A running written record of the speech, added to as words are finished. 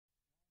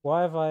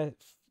Why have I...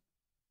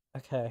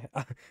 Okay,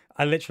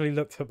 I literally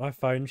looked at my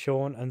phone,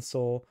 Sean, and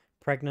saw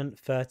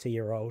pregnant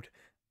 30-year-old.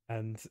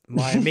 And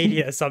my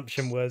immediate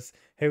assumption was,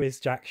 who is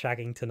Jack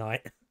shagging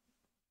tonight?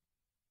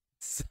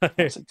 So,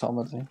 Classic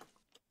comedy.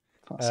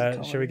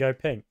 should we go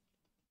pink?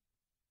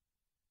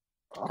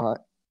 Alright.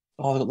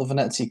 Oh, they got the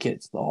Venezia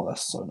kits. Oh,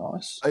 that's so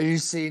nice. Are you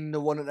seeing the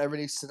one that they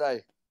released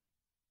today?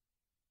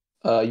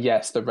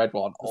 Yes, the red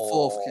one. The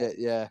fourth kit,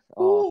 yeah.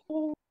 Oh.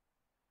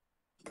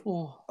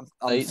 Oh.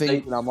 I'm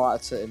thinking I might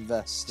have to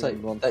invest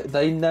in one.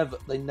 They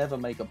never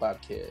make a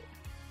bad kit.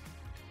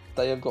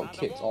 They have got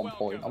kits on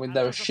point. I mean,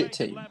 they're a shit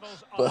team,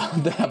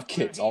 but they have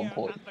kits on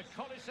point.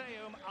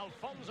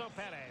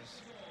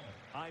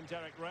 I'm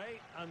Derek Ray,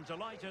 and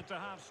delighted to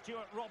have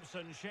Stuart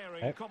Robson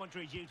sharing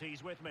commentary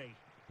duties with me.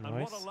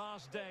 And what a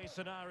last day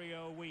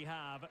scenario we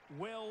have.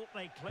 Will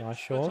they clip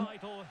the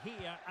title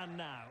here and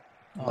now?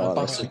 Oh,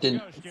 bastard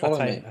didn't follow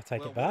me. I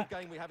take it back.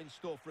 It's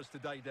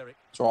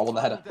right, I want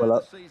the header. Well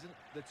up.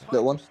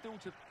 Little one.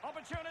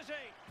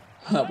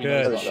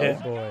 Good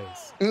shit,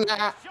 boys.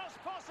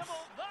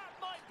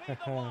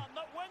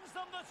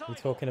 We're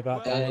talking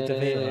about Daniel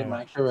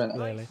DeVito,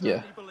 clearly.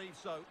 Yeah.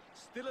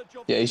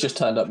 Yeah, he's just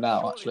turned up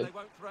now, actually.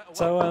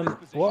 So,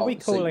 what are we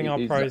calling our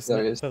pros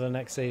for the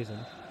next season?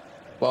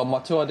 Well, my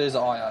two ideas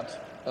that I had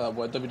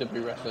were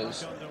WWE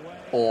wrestlers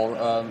or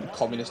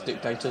communist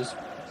dictators.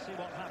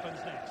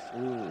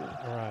 Ooh.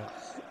 Right.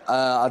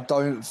 I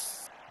don't...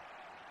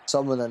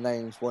 Some of the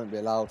names won't be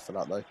allowed for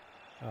that, though.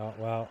 Oh,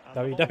 well,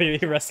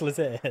 WWE wrestlers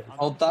it is.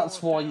 Oh,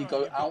 that's why you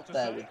go out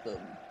there with them.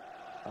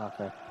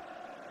 Okay.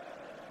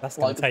 That's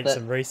going to take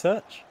some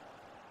research.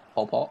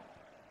 Pol Pot.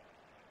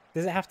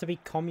 Does it have to be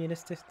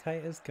communist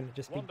dictators? Can it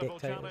just be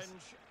dictators?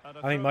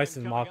 I mean, most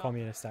of them are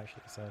communists,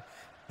 actually, so...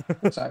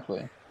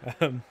 Exactly.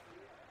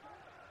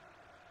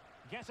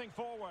 Getting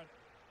forward.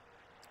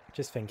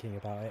 Just thinking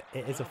about it,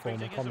 it is a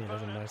form of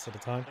communism most of the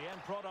time.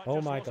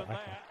 Oh my god, okay.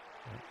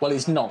 Well,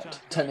 it's not.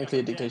 Technically,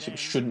 a dictatorship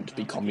shouldn't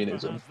be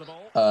communism.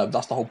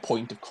 That's the whole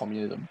point of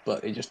communism,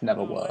 but it just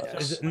never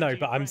works. No,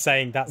 but I'm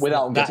saying that's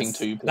without getting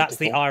too political. That's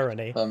the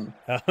irony.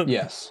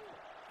 Yes.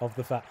 Of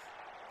the fact.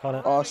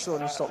 Connor. Oh,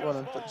 Sean, you stopped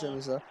running, but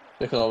Jimmy's there.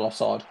 Because I was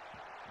offside.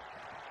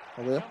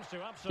 Oh, really?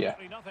 Yeah.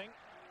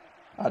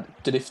 I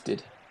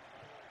drifted.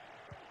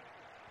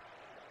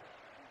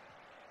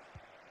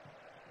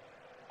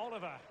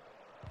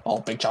 Oh,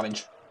 big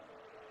challenge.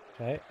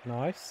 Okay,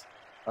 nice.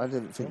 I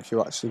didn't think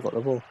you actually got the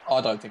ball.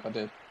 I don't think I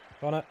did.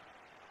 On it.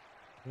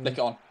 Lick it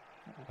on.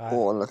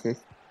 Oh, unlucky.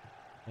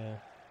 Yeah.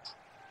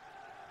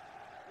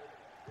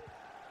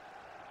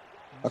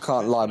 I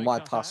can't lie, my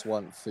pass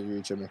went for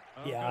you, Jimmy.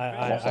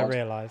 Yeah, I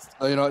realised.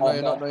 No, you're not. No,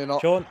 you're not. No, you're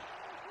not. Sean.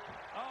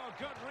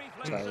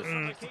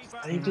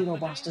 You did, old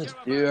bastard.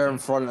 You're in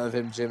front of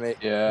him, Jimmy.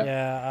 Yeah.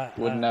 Yeah.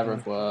 Would never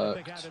have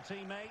worked.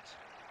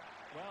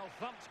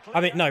 I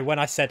mean, no, when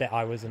I said it,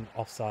 I wasn't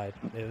offside.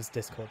 It was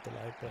Discord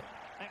delay, but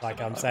like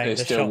I'm saying, it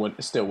still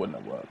wouldn't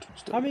have worked.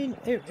 I mean,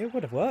 it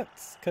would have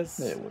worked because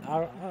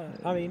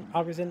I mean,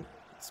 I was in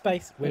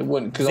space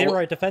with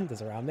 0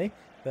 defenders around me,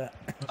 but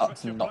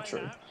that's not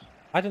true.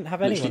 I didn't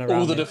have anyone around me.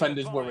 All the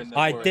defenders were in there.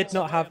 I did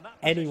not have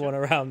anyone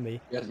around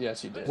me.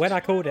 Yes, you did. When I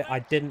called it, I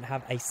didn't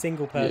have a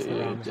single person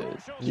around me.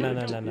 No.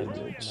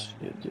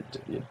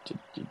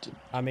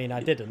 I mean, I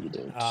didn't. You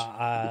did.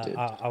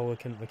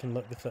 We can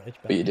look the footage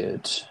back. But you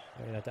did.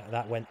 I mean,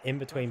 that went in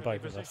between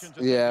both of us.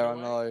 Yeah, I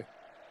know.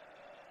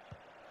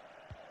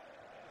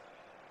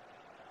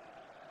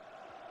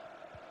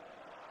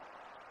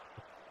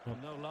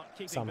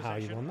 Somehow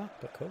you won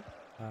that, but cool.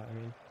 I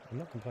mean, I'm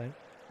not complaining.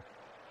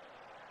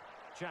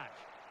 Jack.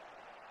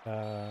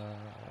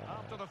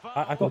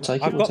 I've got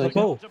the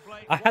ball.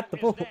 I had the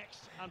ball.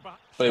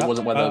 But it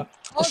wasn't whether.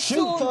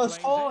 Shoot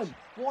first time!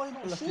 Why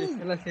not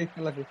shoot? Lucky.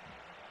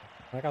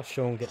 Like how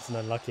Sean gets an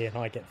unlucky and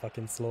I get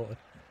fucking slaughtered.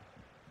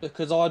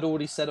 Because I'd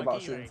already said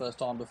about shooting first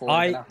time before.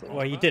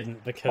 Well, you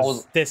didn't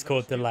because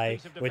Discord delay,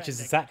 which is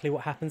exactly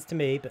what happens to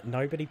me, but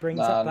nobody brings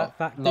up that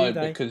fact, do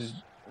they?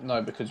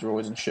 Because you're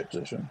always in shit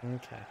position.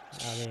 Okay.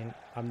 I mean,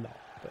 I'm not,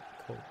 but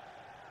cool.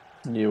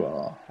 You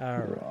are.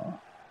 You are.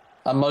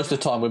 And most of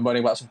the time, we're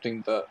moaning about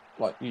something that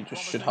like you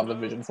just should have the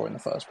vision for in the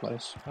first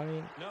place. I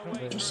mean,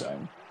 just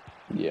saying.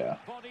 Yeah.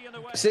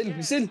 It's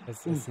in.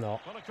 It's not.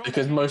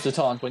 Because most of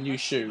the times when you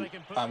shoot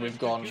and we've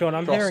gone. Sean,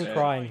 I'm hearing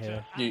crying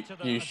here.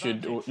 You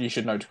should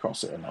know to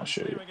cross it and not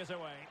shoot.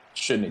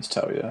 Shouldn't need to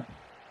tell you.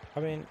 I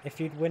mean, if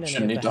you'd win any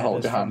shouldn't need to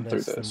hold your hand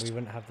through this, this. we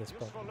wouldn't have this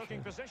problem.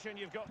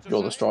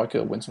 You're the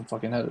striker. Win some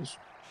fucking headers.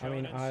 I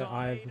mean,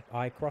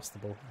 I crossed the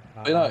ball.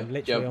 You know,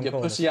 you're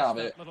pussy out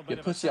of it. You're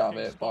pussy out of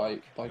it by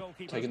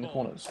taking the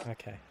corners.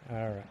 Okay,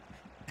 all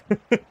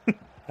right.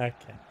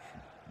 Okay.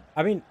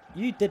 I mean,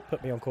 you did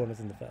put me on corners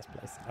in the first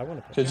place. I want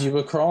to put. Because you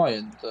were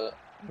crying that.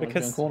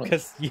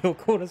 Because your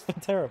corners were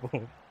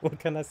terrible. What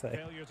can I say?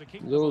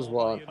 Yours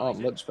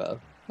aren't much better.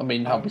 I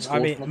mean, how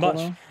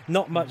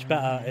not much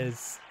better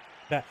is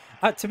that.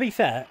 To be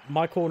fair,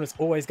 my corners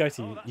always go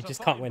to you. You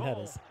just can't win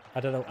headers. I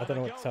don't know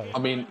what to tell you. I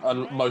mean,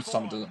 most of the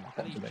time it doesn't lock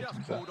onto me.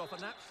 Just pulled off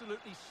an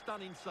absolutely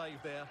stunning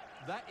save there.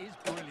 That is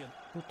brilliant.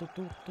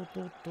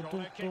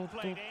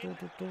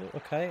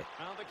 Okay.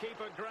 And the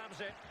keeper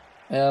grabs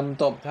it.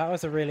 Dob. That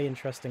was a really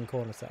interesting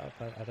corner setup.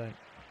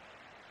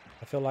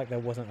 I feel like there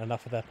wasn't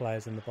enough of their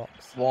players in the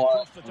box. Why?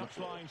 Across the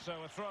touchline, so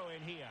a throw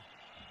in here.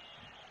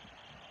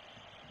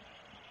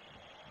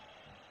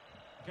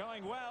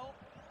 Going well.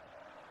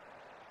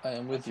 I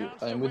am with you.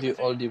 I am with you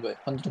all the way.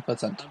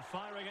 100%. And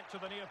firing it to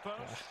the near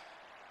post.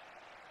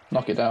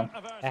 Knock it down.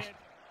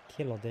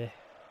 Kilo de.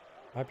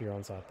 I hope you're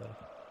onside though.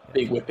 Yeah.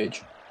 Big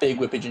whippage. Big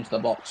whippage into the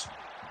box.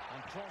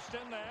 And crossed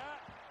in there.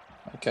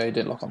 Okay,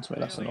 didn't lock onto me.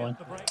 That's annoying.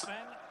 The break then,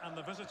 and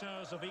the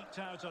visitors have eked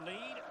out a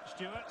lead.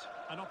 Stuart,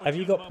 an have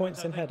you got opportune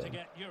points in moment, I heading?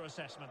 think, to get your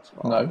assessment.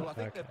 No. Well, I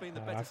think Okay. they've been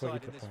the I better thought you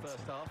side put in this points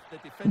first in. half.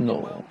 They've defended No.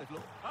 well. They've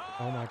looked...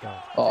 Oh my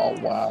god. Oh,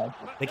 wow.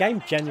 The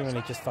game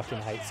genuinely just fucking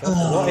hates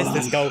us. What is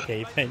this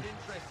goalkeeping?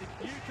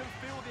 You can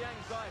feel the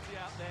anxiety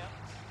out there.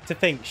 To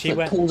think she So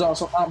went. pulls out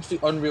some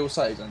absolute unreal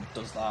saves and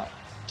does that.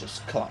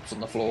 Just collapse on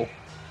the floor.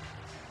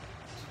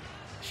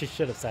 She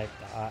should have saved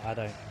that. I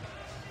don't.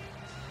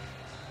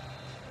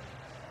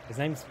 His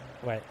name's.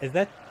 Wait, is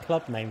their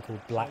club name called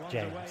Black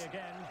James?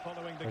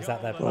 Or is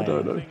that their player? I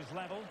don't know.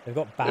 They've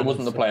got banners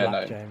wasn't the for player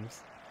Black name.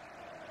 James.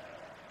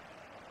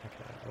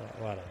 Okay,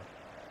 whatever.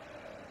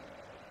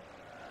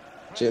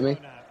 Jimmy?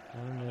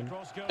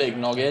 Big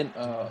noggin. It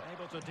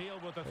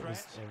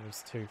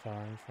was too far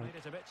in front. Made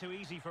it a bit too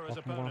easy for his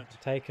Come on, opponent.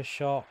 take a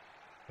shot.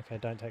 Okay,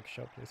 don't take a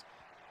shot, please.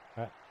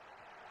 Alright.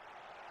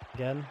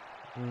 Again.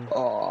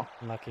 Oh,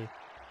 Unlucky.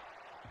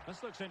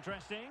 This looks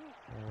interesting.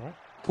 Alright.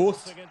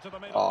 Puss. Into the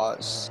middle. oh,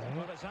 it's...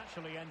 Well, it's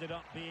actually ended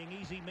up being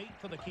easy meat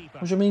for the keeper.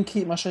 What do you mean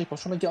keep my shape? I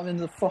was trying to get on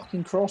into the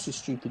fucking cross, you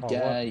stupid Oh,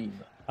 game.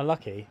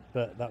 Unlucky,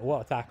 but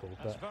what a tackle.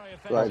 That's But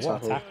very Great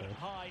effective. tackle. Good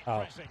high Oh.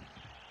 pressing.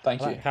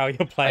 Thank I you. like how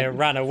your player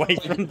ran away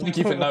from the Thank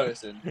you for ball.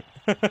 noticing.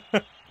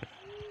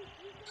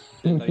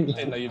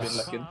 Didn't know you've been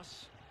looking.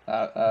 Pass.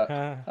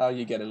 How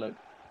you get it, look.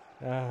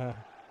 Oh,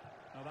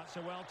 that's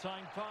a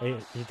well-timed pass.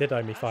 You did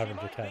owe me And she 500k.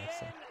 might be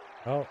So. in.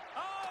 Oh,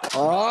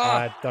 Ah!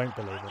 I don't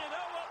believe And it. you know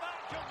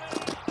what that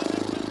could be? The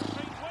difference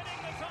between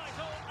winning the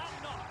title and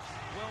not.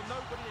 Well,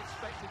 nobody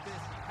expected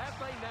this. Have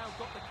they now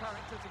got the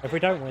character to If get we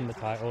don't back win the into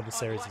this? title, the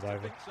series I'd is like to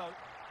over. think so.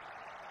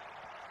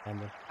 And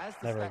As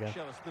the never stats again.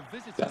 show us, the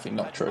visitors Definitely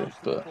not had true, most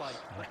of the but- play,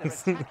 their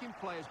attacking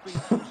players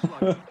being too slow,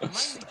 mainly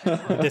due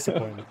to a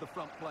Disappointing. of the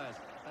front players.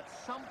 At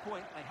some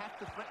point, they have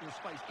to threaten the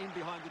space in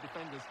behind the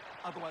defenders,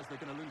 otherwise they're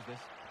going to lose this.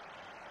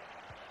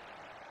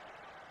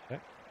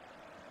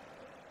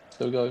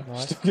 Still go.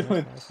 nice. Still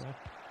going. nice.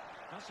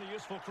 That's a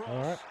useful cross.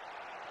 All right.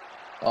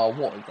 Oh,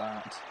 what is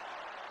that?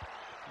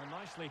 Well,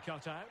 nicely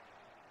cut out.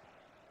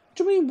 What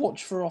do you mean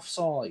watch for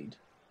offside?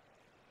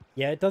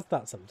 Yeah, it does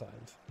that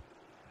sometimes.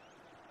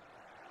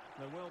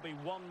 There will be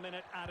 1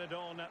 minute added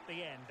on at the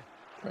end.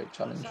 Great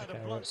challenge. That's how to Okay,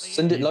 blunt well, the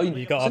Send it issue. line.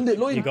 You got. Send it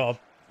line. You got.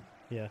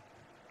 Yeah.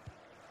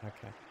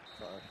 Okay.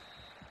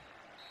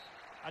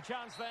 A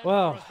chance then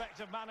Well, for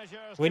respective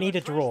managers we to need a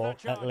address draw their at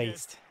charges.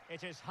 least.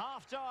 It is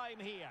half time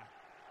here.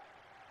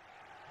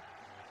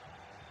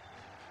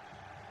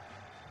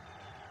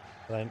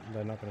 They're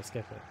not going to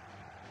skip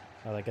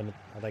it. Are they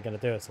going to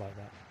do us like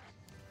that?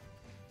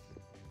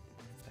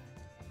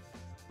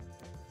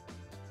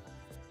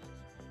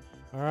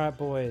 All right,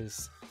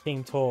 boys.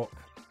 Team talk.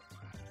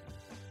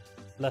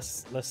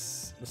 Let's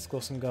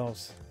score some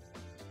goals.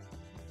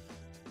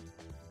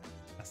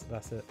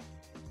 That's it.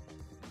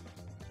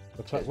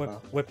 Cheers,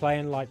 pal. We're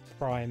playing like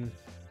prime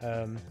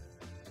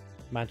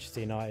Manchester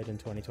United in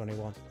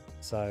 2021.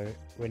 So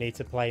we need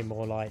to play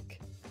more like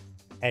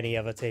any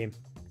other team.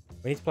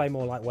 We need to play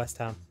more like West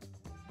Ham.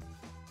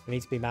 We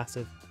need to be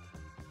massive.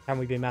 Can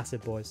we be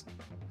massive, boys?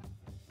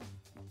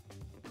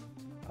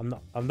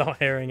 I'm not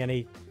hearing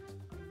any.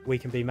 We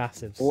can be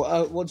massive.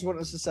 What do you want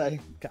us to say?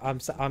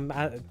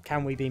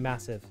 Can we be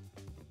massive?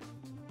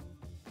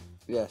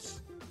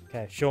 Yes.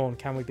 Okay, Sean.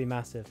 Can we be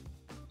massive?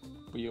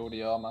 We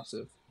already are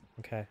massive.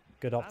 Okay,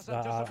 good op. As I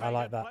anticipated,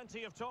 like that.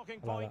 Plenty of talking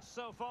I like points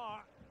so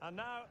far, and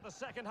now the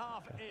second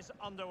half is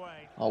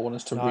underway. I want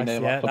us to Nice,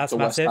 rename yeah, our club that's to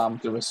West massive. Ham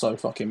because we're so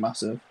fucking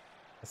massive.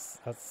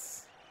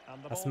 That's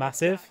And the That's ball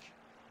massive. back.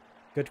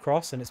 Good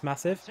cross, and it's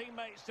massive.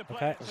 Teammates to play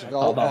Okay. it That's a to.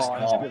 goal. Oh, that's Oh, not.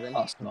 that's good.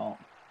 That's not.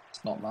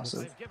 It's not massive.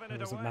 They've given It it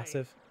wasn't away.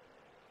 massive.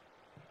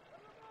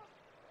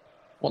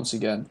 Once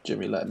again,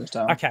 Jimmy letting us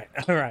down. Okay,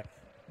 all right.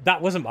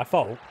 That wasn't my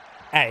fault.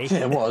 A. Yeah,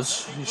 it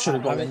was. You should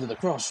have got into the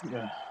cross.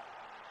 Yeah.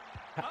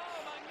 Oh, How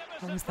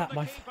magnificent is that from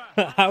my? the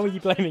keeper. How are you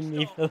blaming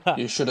me for that?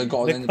 You should have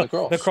got into the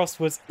cross. The cross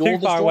was You're too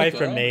the far away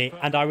striker. from me,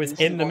 and I was You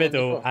should've in the gone in the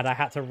middle, cross. and I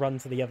had to run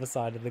to the other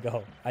side of the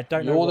goal. I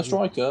don't know. You're the what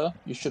striker.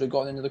 You should have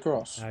gotten into the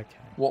cross. Okay,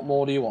 What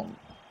more do you want?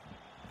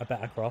 a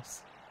better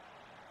cross.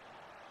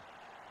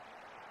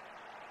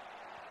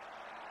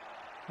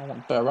 I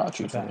want better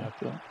attitude from Better.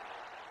 you.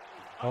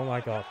 Oh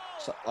my god.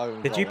 So,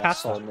 oh, Did you God,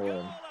 pass that's so that?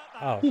 annoying.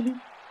 Oh, Well,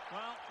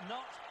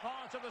 not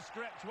part of the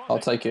script, was I'll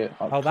it? take it.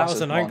 oh, that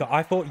was an own goal.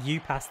 I thought you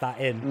passed that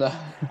in. No.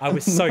 I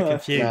was so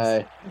confused.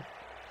 No.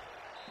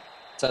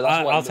 So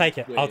that's why I'll take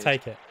it. weird. I'll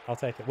take it. I'll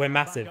take it. We're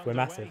massive. We're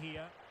massive.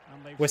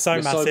 We're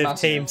so massive.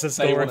 Teams are they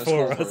scoring wanna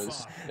for score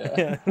us.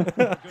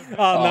 Yeah.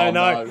 Oh,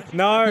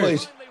 no.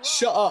 Boys,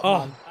 shut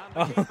up,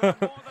 man.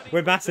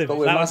 We're massive. But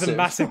we're That was a massive.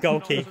 massive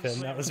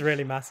goalkeeping. That was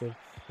really massive.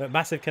 But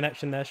massive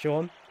connection there,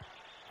 Sean.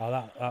 Oh,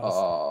 that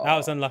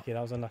was unlucky.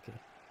 That was unlucky.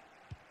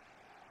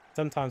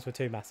 Sometimes we're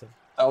too massive.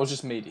 That was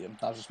just medium.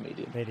 That was just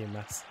medium. Medium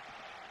mess.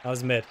 That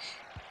was mid.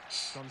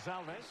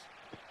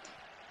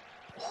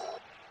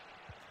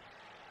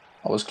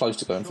 I was close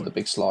to going for the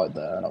big slide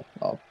there, and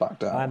I'll back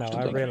down. I know.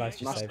 I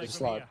realised you Massive saved it.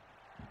 slide.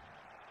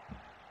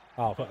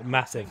 Oh, but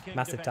massive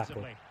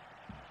tackle.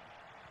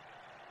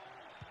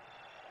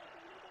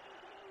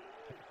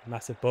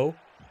 Massive ball.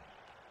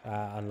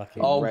 Unlucky.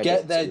 Oh, Read get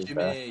it, there, to be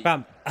Jimmy.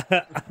 Bam.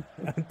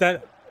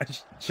 Don't,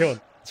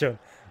 Sean.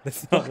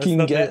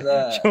 Fucking get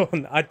there.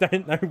 Sean, I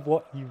don't know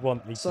what you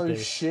want me to So do.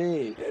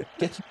 shit.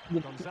 Get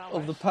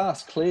of the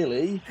pass,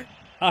 clearly.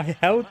 I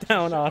held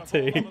down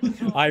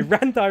R2. I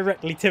ran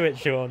directly to it,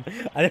 Sean,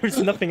 and there was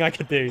nothing I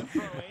could do.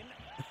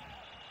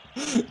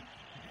 You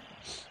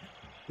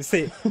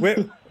see,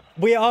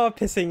 we are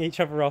pissing each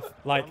other off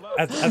like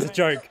as a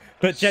joke,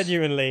 but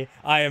genuinely,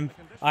 I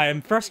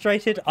am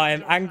frustrated. I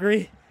am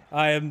angry.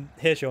 I am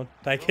here, Sean.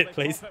 Take it,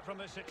 please.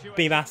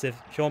 Be massive,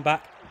 Sean.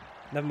 Back.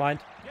 Never mind.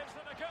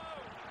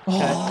 Okay.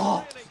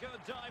 Oh.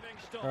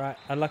 All right.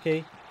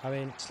 Unlucky. I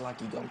mean,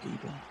 Slaggy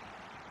goalkeeper.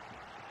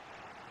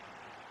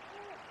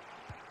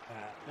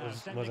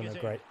 wasn't a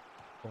great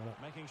corner.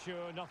 Making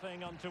sure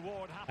nothing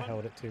untoward I happened.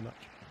 held it too much.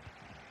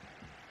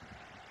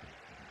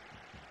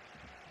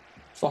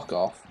 Fuck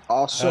off.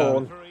 Oh,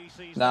 Sean.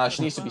 Nah,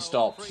 she needs to be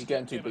stopped. She's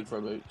getting too big for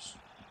her boots.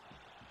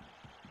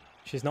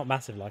 She's not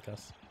massive like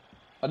us.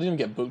 I didn't even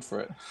get booked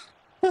for it.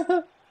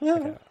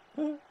 Okay.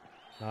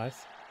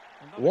 Nice.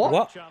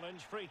 What?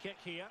 Challenge, free kick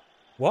here.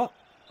 What?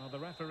 Well, the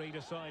referee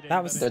decided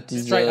That was That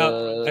is, straight up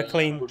a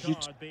clean.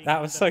 card being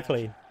That was so handed out.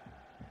 clean.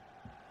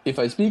 If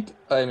I speak,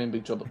 I am in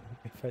big trouble.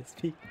 If I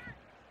speak.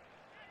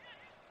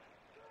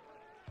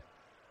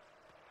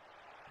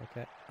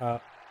 Okay.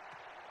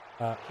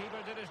 Keeper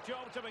did his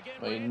job to begin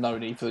I mean, with. no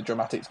need for the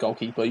dramatics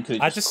goalkeeper. You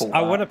could have just called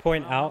I want to that.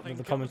 point out that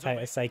the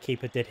commentators say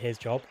keeper did his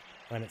job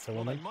when it's a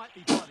Well, they woman. might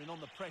be putting on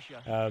the pressure,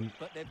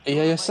 but they've Yeah, got to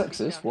you're make it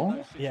sexist, count in what?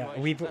 those Yeah,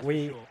 situations, that's for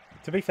we sure.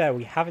 to be fair,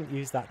 we haven't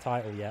used that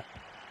title yet.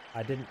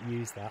 I didn't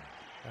use that.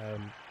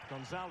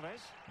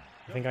 Gonzalez.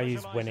 I think I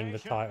used winning the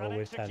title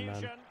with 10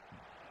 man.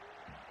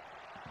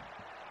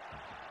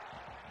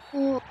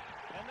 Oh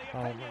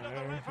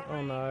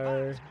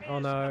no! Oh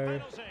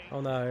no!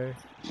 Oh no!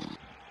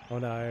 Oh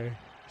no!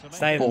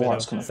 Stay in the middle.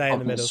 Stay in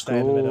the middle. Stay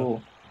in the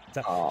middle.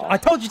 I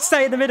told you to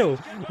stay in the middle.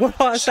 What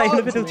part of stay in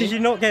the middle did you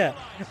not get?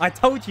 I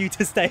told you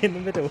to stay in the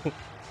middle.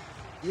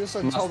 You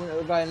also told me that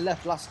we were going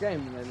left last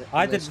game. And then,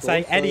 I didn't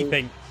say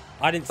anything.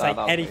 I didn't say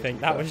anything.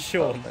 That was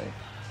Sean.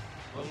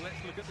 Well, let's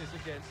look at this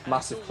again.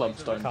 Massive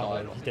clubs don't Can't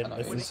die. believe you didn't on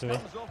listen penalties. to me.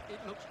 Comes off,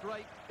 it looks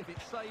great. If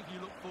it's saved, you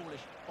look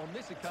foolish. On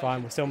this occasion,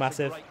 Fine, we're still it's a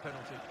massive. great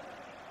penalty.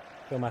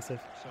 Feel massive.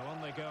 So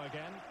on they go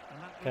again.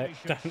 And that Okay, really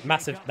should shake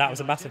massive. up That was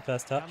a United. massive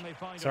first touch. Can they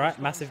find It's a all right.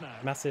 response Massive, now?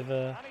 massive,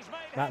 And he's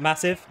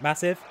made it.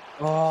 massive.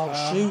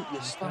 Oh, shoot, you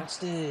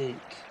spastic.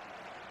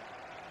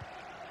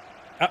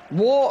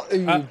 What are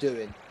you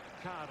doing?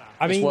 Carter.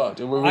 I It's mean, worked.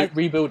 We're I-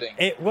 rebuilding.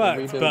 it We're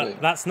worked, rebuilding.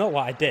 but that's not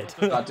what I did.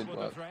 That did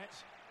work.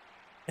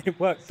 It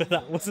worked, but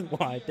that wasn't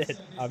what I did.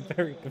 I'm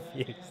very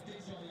confused.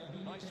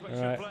 Nice switch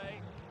All right. of play.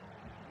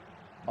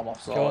 I'm Go on.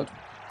 offside.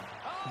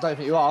 I don't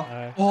think you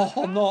are. Oh,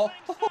 I'm not.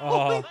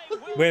 Oh,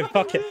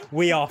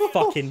 we are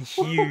fucking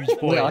huge,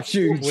 boys. We are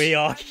huge. We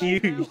are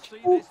huge. See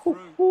this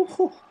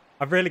through.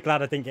 I'm really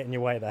glad I didn't get in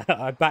your way there.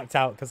 I backed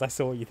out because I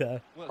saw you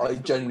there. Well, I here's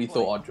the genuinely replay.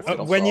 thought I'd drifted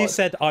offside. When you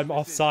said I'm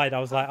offside, I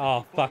was like,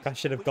 oh fuck, I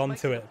should have gone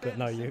to it. But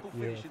no, you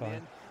were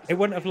fine. It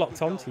wouldn't have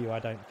locked onto you, I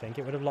don't think.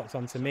 It would have locked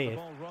onto me.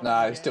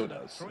 Nah, it still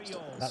does. It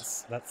still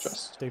does. That's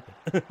Just- stupid.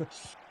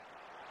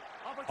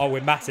 Oh,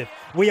 we're massive.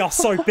 We are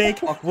so big.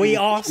 We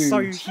are so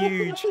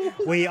huge.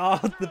 We are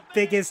the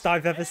biggest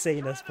I've ever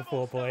seen us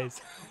before,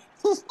 boys.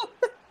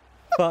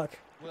 Fuck.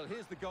 Well,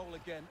 here's the goal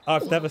again.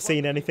 I've never What a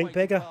seen anything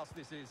wonderful bigger. pass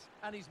this is,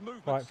 and his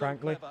movement Quite so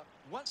frankly. clever.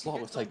 Once It's he like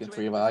gets we're taking onto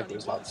 3 it, of our there's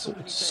angles, only like,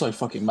 one it's so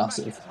fucking smash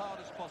massive. it as hard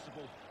as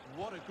possible.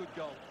 What a good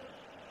goal.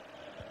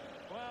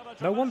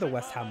 No wonder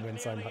West Ham win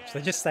so much.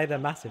 They just say they're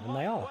massive, and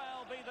they are.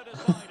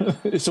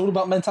 It's all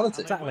about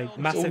mentality. Exactly. It's all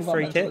Massive about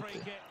free kick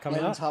mentality. coming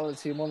up.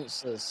 Mentality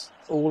monsters.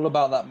 It's all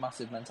about that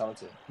massive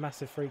mentality.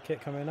 Massive free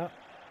kick coming up.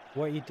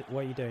 What are you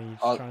doing? You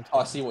just I, trying to?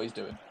 I see what he's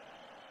doing.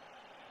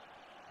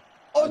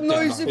 Oh It no,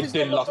 didn't- as if it it's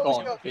didn't not lock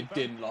on. locked. It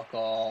didn't lock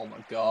on. Oh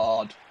my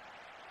god.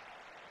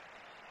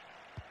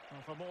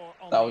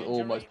 That was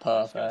almost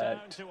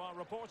perfect.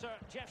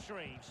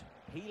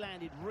 He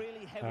landed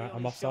really heavily Alright, on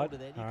I'm his offside. shoulder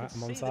then. You Alright,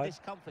 can I'm see the onside.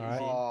 discomfort Alright.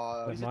 he's in.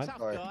 Oh, He's a Never tough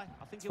mind. guy.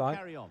 I think It's he'll fine.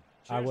 carry on.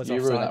 I was You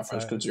ruined offside, that for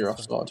us so because you're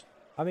it's fine. offside.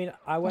 I mean,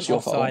 I went your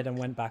offside fault. and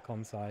went back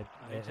onside.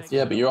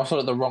 Yeah, but you're offside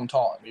at the wrong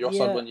time. You're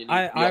offside when you need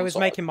to be I was onside.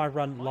 making my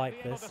run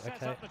like this,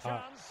 okay?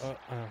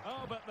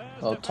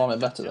 Well, time it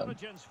better then.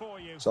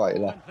 Sorry,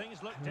 there.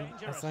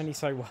 That's only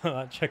so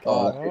well. Check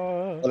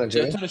Well done,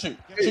 Jimmy. Turn and shoot.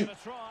 Shoot.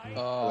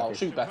 Oh,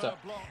 shoot better.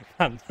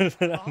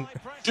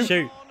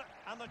 Shoot.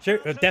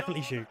 Shoot.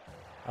 Definitely shoot.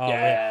 Oh,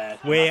 Yeah,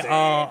 we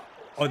are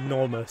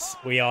enormous.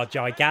 We are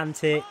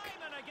gigantic.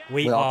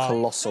 We are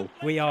colossal.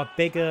 We are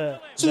bigger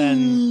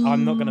than...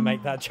 I'm not going to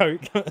make that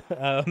joke.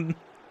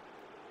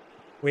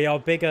 We are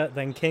bigger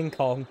than King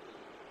Kong.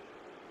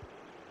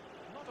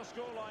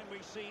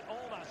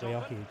 We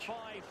are huge.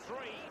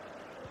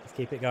 Let's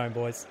keep it going,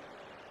 boys.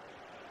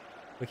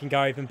 We can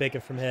go even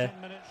bigger from here.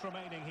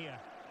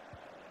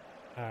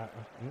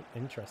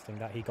 Interesting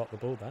that he got the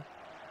ball there.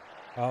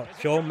 Oh,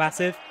 Sean,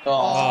 massive.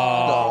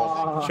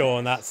 Oh,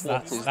 Sean, that's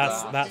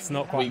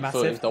not quite weak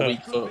massive. Foot,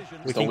 weak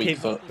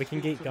foot. We can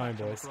keep going,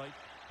 boys.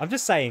 I'm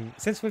just saying,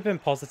 since we've been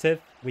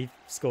positive, we've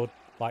scored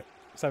like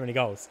so many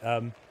goals.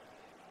 I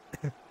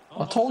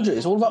told you,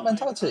 it's all about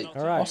mentality.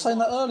 All right. I was saying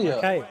that earlier.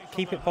 Okay,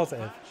 keep it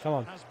positive. Come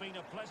on.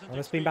 Well,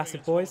 it's been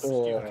massive, boys.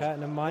 Okay,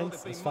 never mind.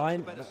 It's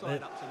fine.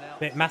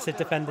 Bit massive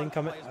defending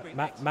coming.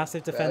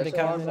 Massive defending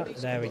coming up.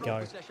 There we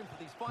go.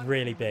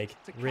 Really big.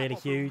 Really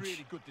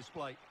huge.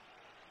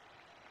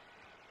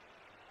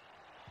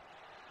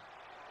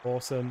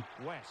 Awesome.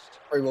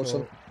 Very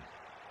awesome.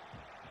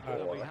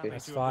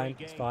 It's fine.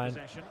 It's fine.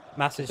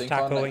 Massive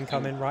tackle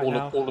incoming right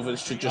now. All of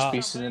us should just be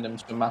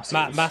synonyms for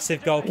massive.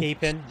 Massive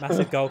goalkeeping.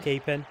 Massive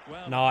goalkeeping.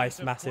 Nice.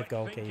 Massive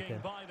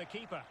goalkeeping.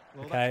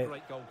 Okay.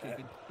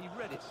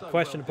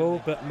 Questionable,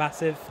 but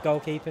massive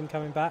goalkeeping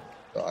coming back.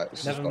 Right,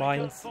 never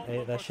mind.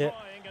 They're shit.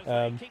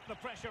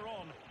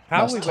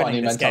 How are we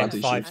winning this game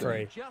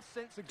 5-3?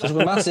 Because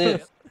we're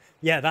massive.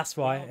 Yeah, that's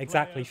why.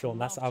 Exactly,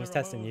 Sean. I was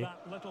testing you.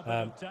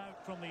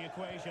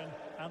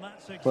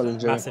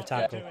 Massive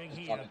tackle.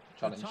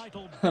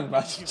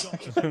 Massive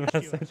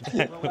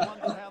tackle.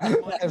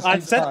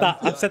 I've said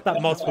that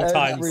multiple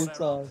times.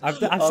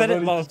 I've said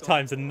it multiple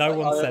times and no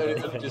one said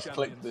anything. Just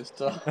clicked this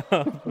time.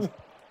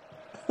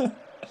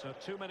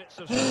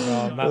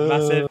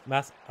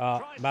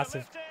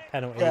 Massive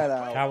penalty.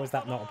 How was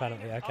that not a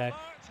penalty? Okay,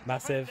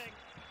 massive.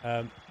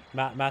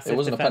 Massive. It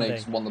wasn't defending. a penalty.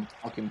 Just won the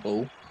fucking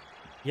ball.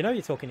 You know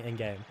you're talking in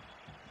game.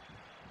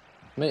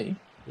 Me?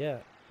 Yeah,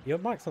 your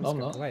mic's on screen.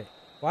 not. Wait,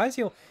 why is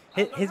your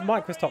his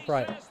mic was top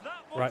right?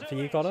 Right for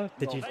you, Connor?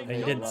 Did you?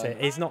 You didn't see it.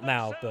 He's not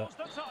now, but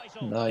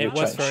no, it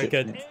was for a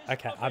good.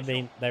 Okay, I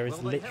mean there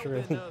is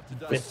literal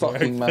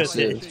fucking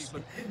massive.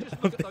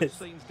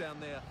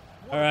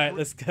 All right,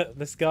 let's go.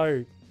 Let's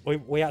go.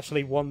 We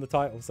actually won the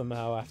title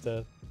somehow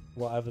after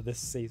whatever this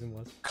season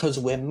was. Because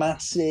we're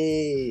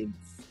massive.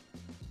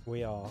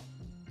 We are.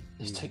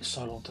 This takes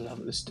so long to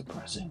level. This is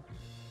depressing.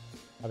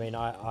 I mean,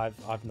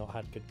 I've not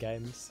had good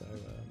games, so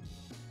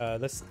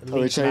let's. Are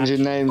we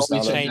changing names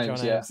now? We change our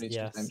names.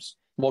 Yes.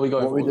 What are we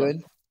going? What are we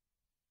doing?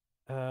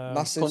 Then?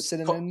 Massive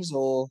synonyms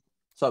or?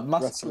 So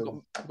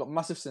we've got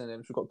massive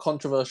synonyms. We've got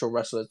controversial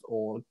wrestlers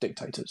or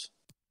dictators.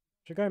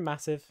 Should we go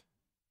massive?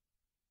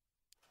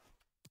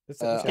 Let's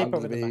keep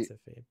up with the massive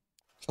theme.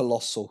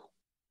 Colossal.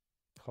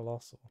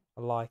 Colossal.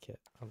 I like it.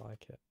 I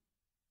like it.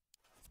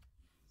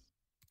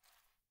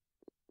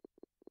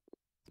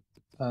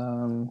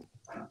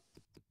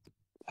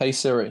 Hey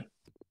Siri.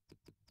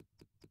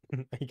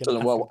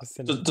 Doesn't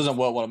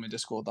work while I'm in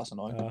Discord. That's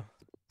annoying.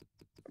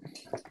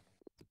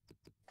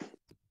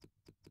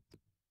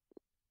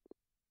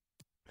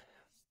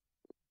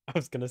 I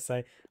was gonna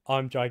say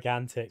I'm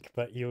gigantic,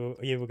 but you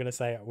were gonna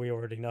say we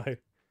already know.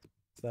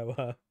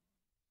 So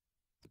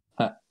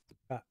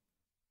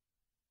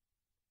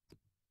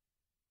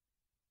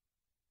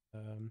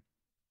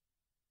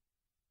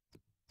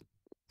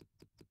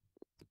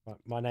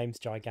my name's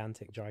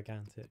Gigantic.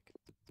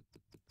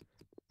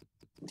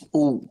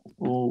 Oh,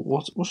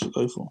 what should I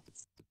go for?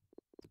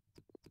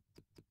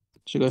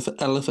 Should I go for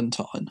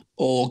elephantine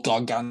or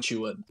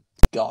gargantuan?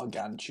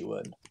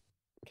 Gargantuan.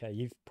 Okay,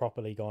 you've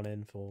properly gone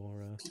in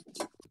for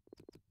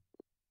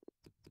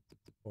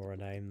a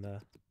name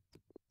there.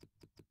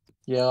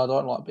 Yeah, I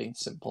don't like being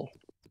simple.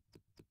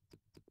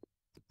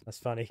 That's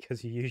funny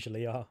because you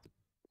usually are.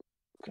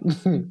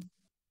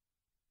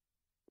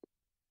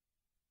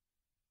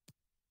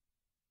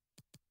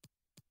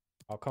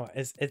 Oh, come on.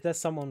 Is there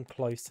someone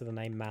close to the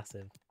name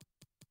Massive?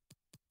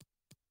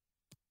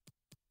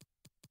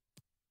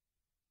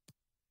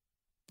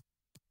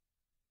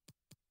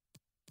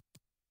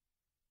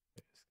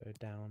 Let's go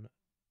down.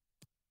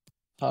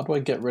 How do I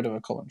get rid of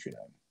a commentary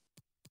name?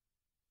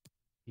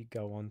 You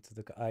go on to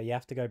the... you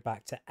have to go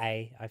back to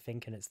A, I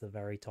think, and it's the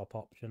very top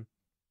option.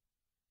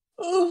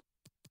 Okay,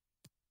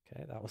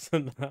 that was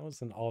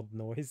an odd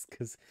noise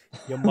because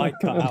your mic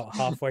cut out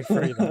halfway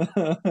through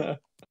that.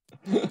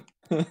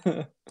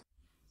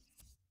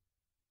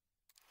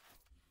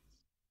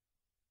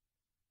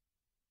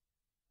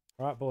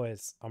 Right,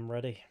 boys, I'm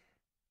ready.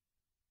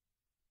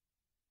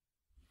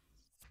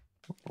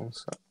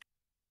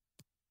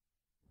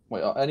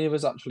 Wait, are any of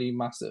us actually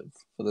massive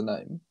for the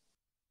name?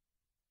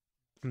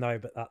 No,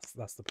 but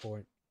that's the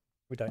point.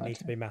 We don't need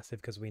to be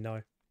massive because we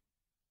know.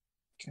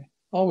 Okay.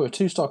 Oh, we're a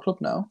 2-star club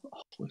now.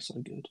 Oh, we're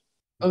so good.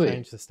 We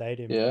change the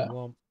stadium if you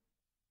want.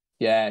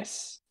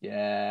 Yes.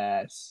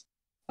 Yes.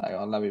 Hang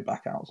on, let me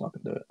back out so I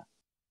can do it.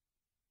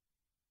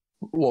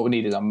 What we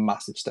need is a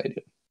massive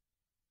stadium.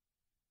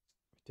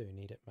 We do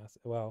need it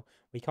massive. Well,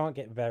 we can't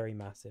get very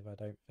massive, I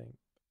don't think.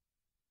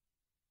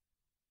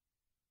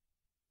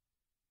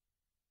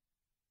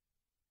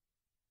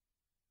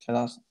 Okay,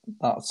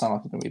 that sounds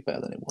like it's going to be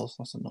better than it was.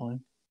 That's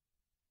annoying.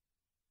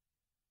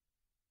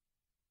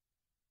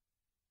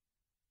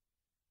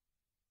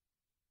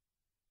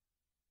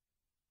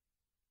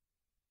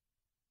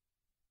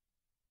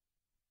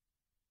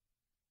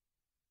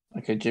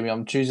 Okay, Jimmy,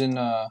 I'm choosing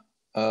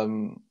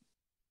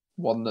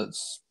one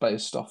that's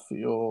based off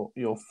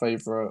your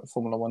favourite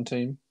Formula One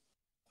team,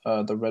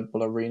 the Red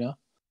Bull Arena.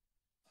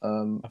 I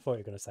thought you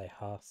were going to say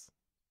Haas.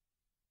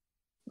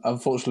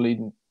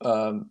 Unfortunately,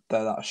 they're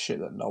that shit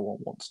that no one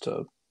wants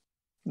to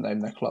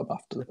name their club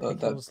after their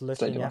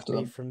looking at me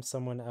them. from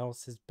someone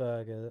else's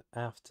burger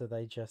after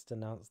they just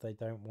announced they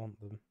don't want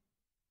them.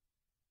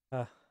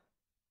 I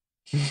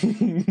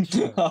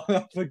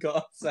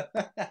forgot to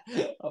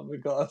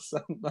say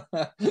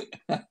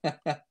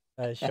that.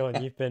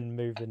 Sean, you've been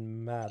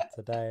moving mad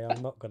today.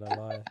 I'm not gonna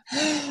lie.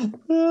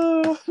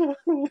 I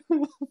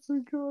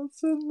forgot to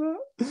say that.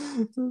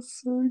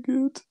 That's so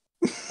good.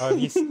 Oh,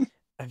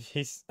 have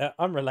you?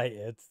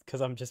 Unrelated,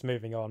 because I'm just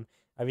moving on.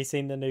 Have you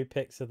seen the new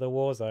pics of the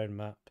Warzone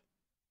map?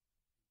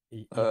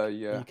 Yeah.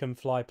 You can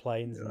fly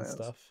planes and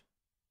stuff.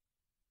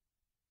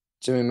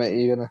 Jimmy, mate,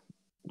 you're gonna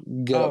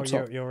get up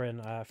top. You're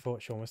in. I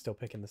thought Sean was still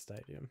picking the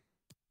stadium.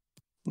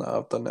 No,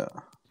 I've done it.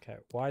 Okay,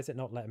 why is it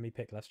not letting me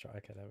pick? Let's try.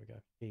 Okay, there we go.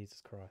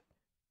 Jesus Christ.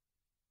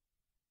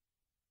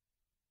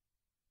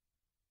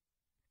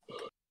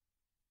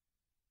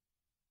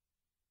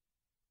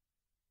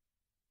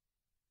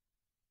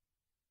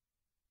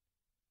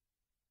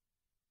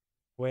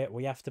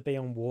 We have to be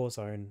on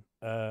Warzone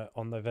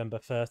on November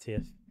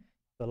 30th,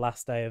 the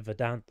last day of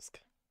Verdansk.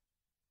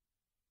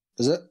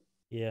 Is it?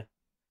 Yeah,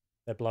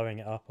 they're blowing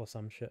it up or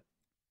some shit.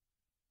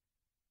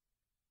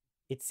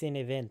 It's an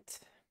event.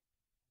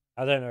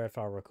 I don't know if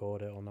I'll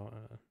record it or not,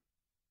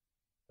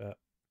 but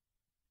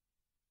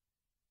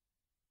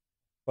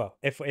well,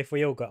 if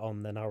we all got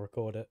on, then I'll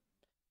record it.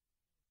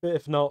 But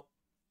if not,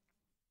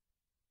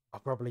 I'll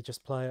probably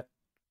just play it.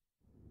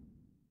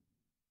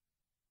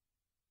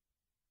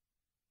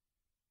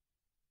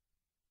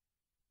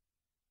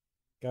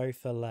 Go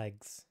for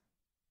legs.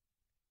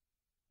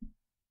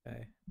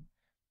 Okay.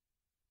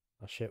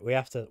 Oh shit, we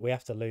have to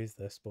lose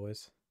this,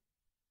 boys.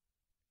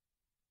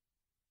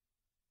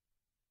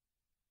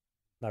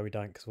 No, we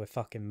don't, because we're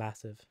fucking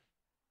massive.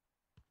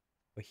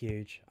 We're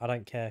huge. I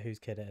don't care whose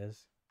kid it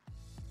is.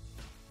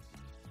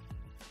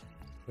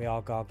 We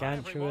are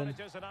gargantuan,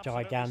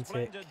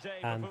 gigantic,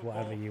 and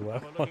whatever you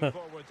were.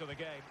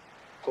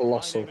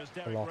 Colossal.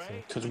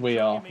 Because we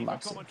are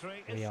massive.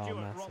 We are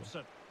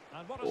massive.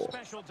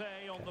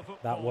 Okay.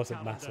 That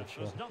wasn't massive,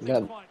 sure. Yeah.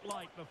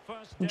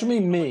 What do you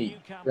mean, me?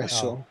 Yes,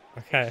 Sean.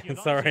 Okay,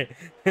 sorry.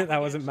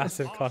 That wasn't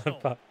massive, kind of.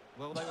 But...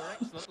 Well, they were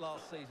excellent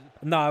last season.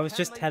 No, I was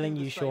just telling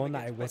you, Sean,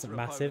 that it wasn't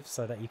massive,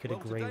 so that you could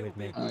agree with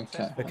me.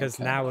 Okay. Because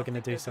now we're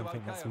going to do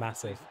something that's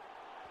massive.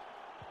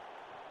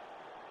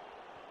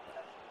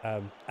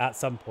 At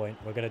some point,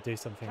 we're going to do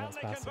something that's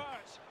massive.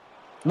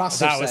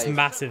 Massive That was save.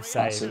 massive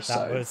save. Massive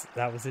save.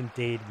 That was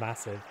indeed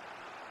massive.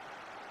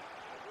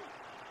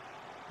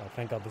 Oh,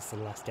 thank God this is the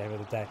last game of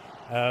the day.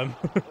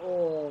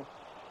 Oh.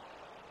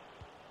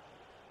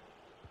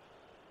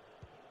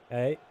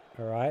 Okay,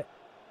 alright.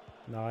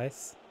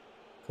 Nice.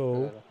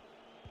 Cool.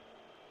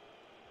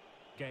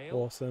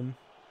 Awesome.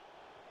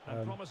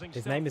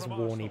 His name is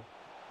Warney.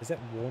 Is it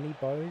Warney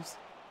Bose?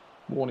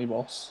 Warney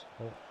Boss.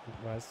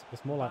 Well,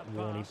 it's more like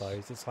Warney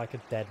Bose. It's like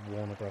a dead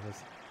Warner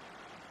Brothers.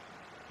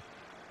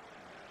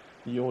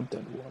 You're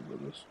dead, Warner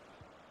Brothers.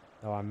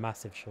 Oh, I'm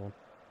massive, Sean.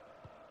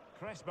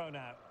 Crespo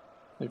now.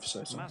 If you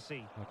say so.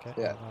 Massey. Okay.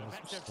 Yeah.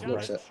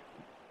 Looks it.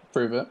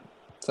 Prove it.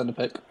 Send a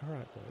pic.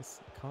 Alright, boys.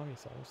 Calm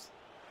yourselves.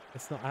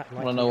 It's not act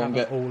like Wanna you know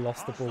haven't I'm all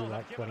lost the ball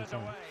like 20 times.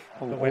 I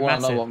But we're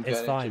want to know massive. what I'm It's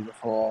getting fine. into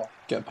before I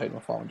get paid my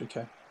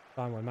 500k.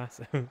 Fine, we're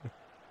massive.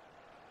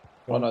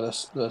 I know the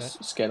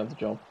scale of the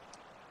job.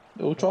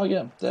 We'll try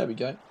again. There we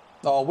go.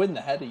 Oh, I'll win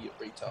the header, you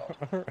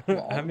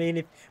retard. I mean,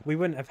 if we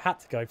wouldn't have had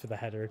to go for the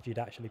header if you'd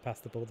actually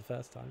passed the ball the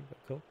first time, but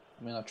cool.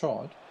 I mean, I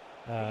tried.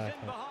 Okay.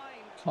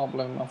 Can't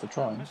blame him for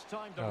trying.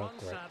 Oh,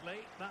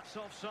 great.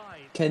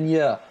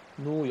 Kenya.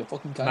 No, you're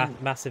fucking Kenya.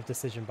 Massive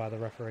decision by the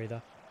referee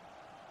there.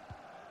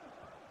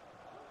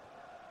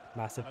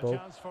 Massive ball.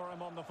 Chance for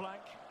him on the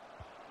flank.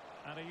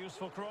 And a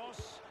useful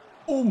cross.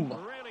 Really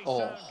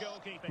sound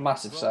goalkeeping.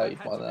 Massive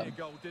save by them.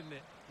 Goal, didn't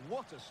it?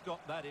 What a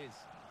stop that is.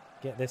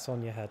 Get this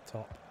on your head,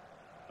 top.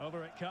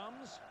 Over it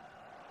comes.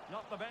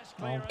 Not the best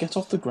Oh, clearance. get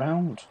off the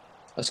ground.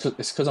 It's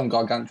because I'm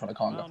gargantuan. I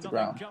can't get off the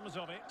ground. Comes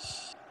of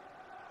it.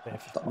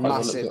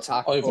 Massive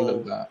tackle.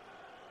 Overlook that.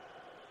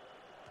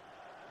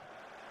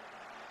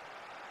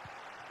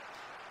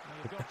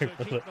 You've got to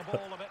keep the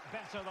ball a bit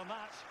better than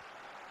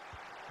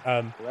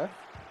that. Ref?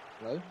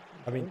 No?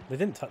 I mean, they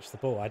didn't touch the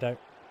ball. I don't...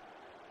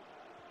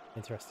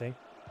 Interesting.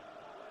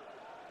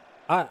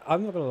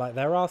 I'm not gonna lie,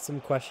 there are some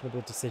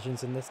questionable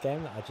decisions in this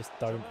game that I just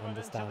don't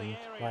understand.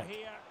 Like,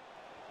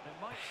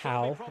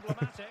 how?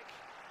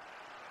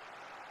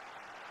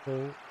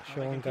 Cool.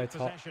 Sean, go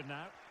top.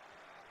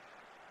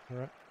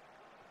 Alright.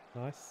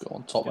 Nice. Go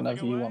on top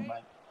whenever you want, mate.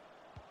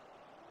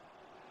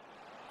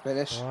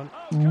 Finish. Go on.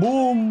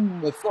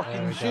 Boom! We're There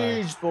fucking we go.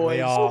 huge, boys.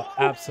 We are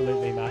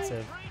absolutely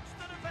massive.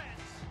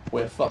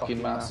 We're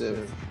fucking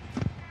massive.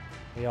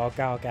 We are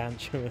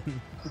gargantuan.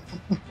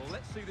 Well,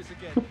 let's see this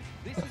again.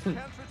 This is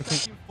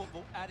counter-attacking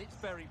football at its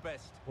very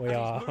best. We And his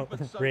are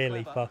movement's so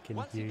really clever. fucking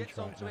Once he huge gets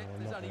right onto now. it, I'm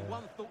there's not only gonna...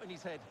 one thought in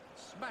his head.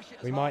 Smash it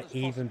as We hard might as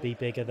even be possible.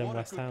 bigger than What a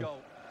West good Ham.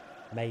 goal.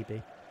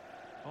 Maybe.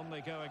 On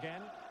they go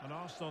again, and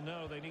Arsenal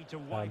know they need to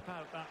wipe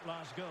out that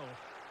last goal.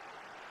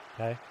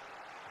 Okay.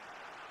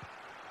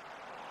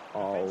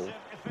 Oh.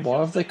 Why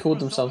have they called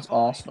themselves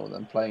Arsenal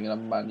then playing in a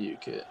Man U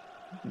kit?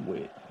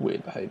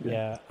 Weird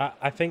behaviour. Yeah,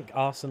 I think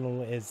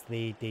Arsenal is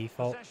the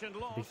default, to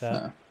be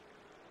fair.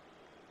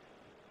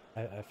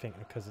 Yeah. I think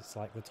because it's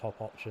like the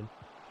top option.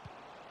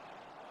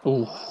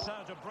 Ooh.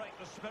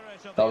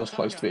 That was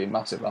close to being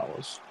massive, that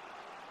was.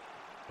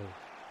 Ooh.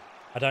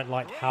 I don't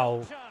like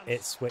how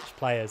it switched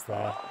players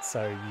there,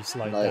 so you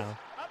slowed down.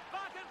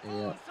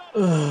 Yeah.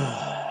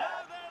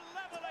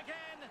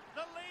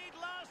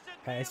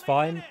 Okay, it's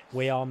fine.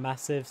 We are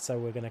massive, so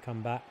we're going to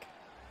come back.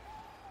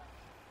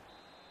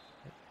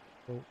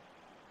 Cool.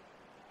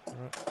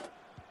 Alright.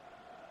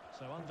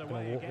 So I'm underway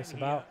going to walk again this here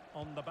about.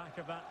 on the back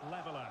of that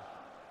leveler.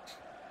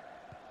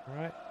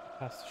 Alright,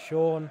 pass to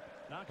Sean.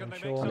 Now can And they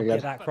make Sean something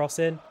get that happen? cross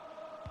in.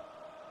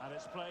 And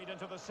it's played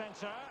into the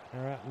centre.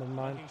 Alright, never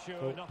mind. Making sure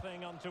Cool.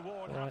 nothing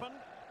untoward Alright. happened.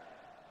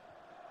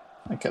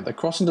 Okay, the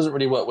crossing doesn't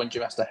really work when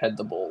Jim has to head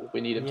the ball.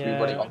 We need him to be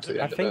running onto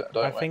the end of it,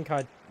 don't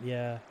we?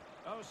 Yeah.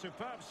 Oh,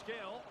 superb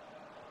skill.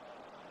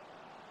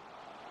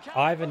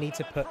 I either need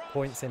to put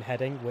points in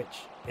heading,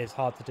 which is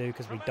hard to do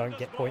because we don't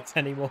get points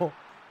anymore.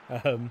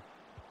 Well,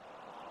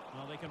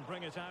 they can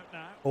bring it out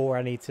now. Or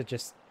I need to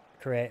just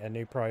create a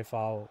new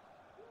profile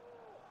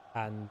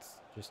and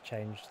just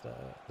change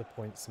the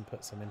points and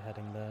put some in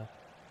heading there.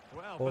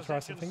 Well, Or try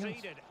possession something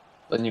else. ceded.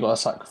 Then you got to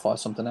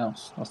sacrifice something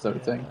else. That's the only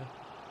thing. Yeah.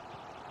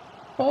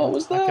 Oh, what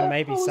was that? I can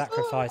maybe What was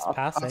sacrifice I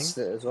passing. passed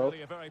it as well.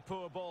 Really a very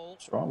poor ball.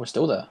 That's right, we're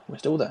still there. We're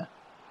still there.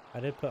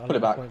 I did put a Put it lot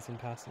of back. points in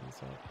passing,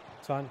 so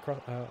try and cross.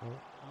 On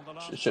the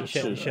last Should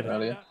have have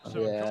earlier.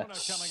 So a Yeah. corner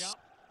coming up.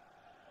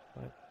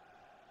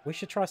 We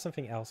should try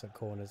something else at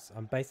corners.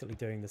 I'm basically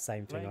doing the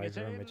same thing Playing it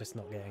over and we're in. just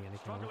not getting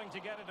anything. on it. Struggling to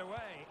get it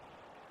away.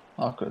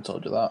 I could have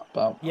told you that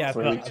about Yeah,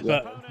 3 weeks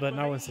ago. but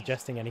no one's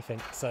suggesting anything.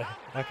 So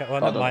okay, well I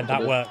never don't mind. know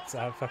That what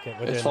worked. Fuck it,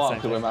 we're It's doing fine the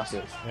because same we're thing.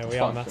 massive. Yeah, It's we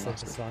fine are 'cause we're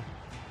massive. It's fine.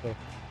 Cool.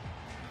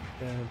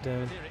 Here it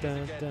is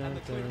again, and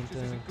the clearance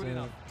isn't good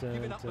enough.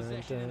 Giving up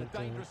possession in a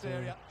dangerous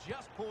area.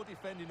 Just poor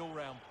defending all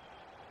round.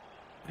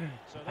 So there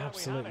we have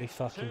Absolutely it.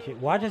 fucking 2-1. cute.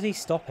 Why does he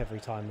stop every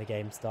time the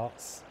game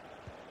starts?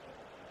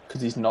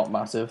 Because he's not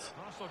massive.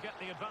 Arsenal get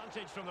the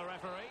advantage from the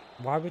referee.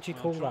 Why would you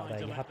call Well, that trying there?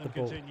 to You let had the them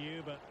ball.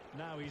 continue, but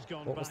now he's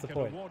gone What was back the and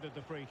point? awarded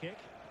the free kick.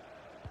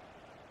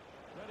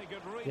 Really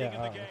good reading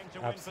Yeah, of the game to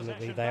win absolutely.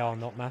 possession They are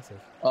back. not massive.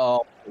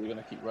 Oh, we're going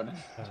to keep running.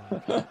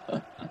 Okay.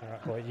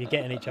 Alright, boy, you're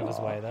getting each other's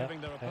way there.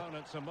 Giving their Okay.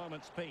 opponents a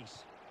moment's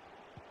peace.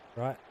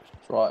 Right.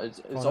 That's right, it's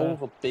Corner. all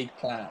of a big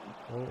plan.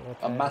 Oh,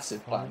 A okay, massive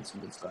that's fine. plan,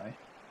 some would say.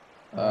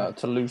 Right.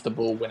 To lose the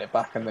ball, win it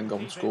back, and then go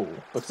and score.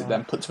 Because it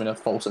then puts him in a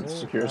false sense of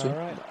security.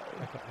 Alright.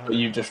 Okay, But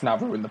you just now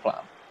ruined the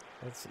plan.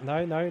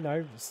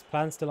 No.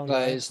 Plan's still on No,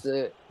 the it's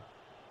the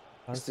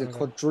Plan's it's the still on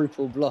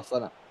quadruple bluff,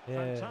 isn't it? Yeah,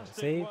 Fantastic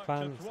see? work to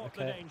Plan, thwart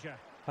the okay. danger.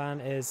 Plan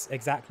is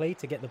exactly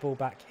to get the ball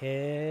back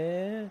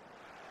here.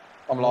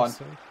 I'm lying.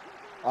 Awesome.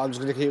 I'm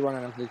just gonna keep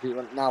running. I'm gonna keep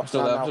running. Now, I'm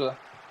still there. I'm still there.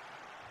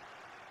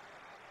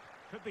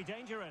 Could be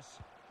dangerous.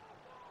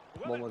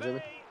 One Will more, it Jimmy.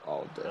 be?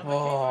 Oh dear. And the Oh,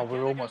 keeper we're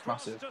getting almost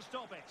across massive. to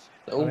stop it.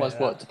 It almost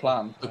yeah. worked to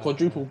plan. The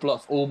quadruple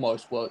bluff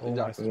almost worked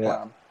exactly to Yeah.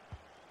 plan.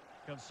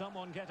 Can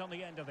someone get on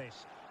the end of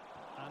this?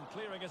 And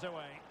clearing us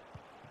away.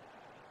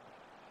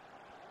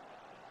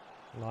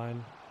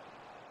 Line.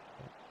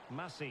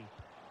 Massey.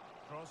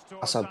 Cross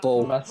towards That's a that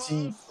ball. far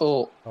Matty. post.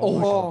 Oh, Oh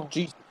my oh, God.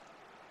 Jesus.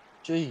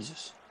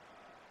 Jesus.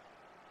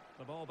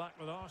 The ball back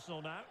with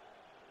Arsenal now.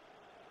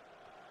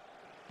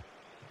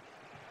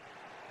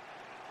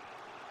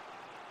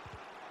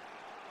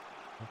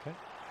 Okay.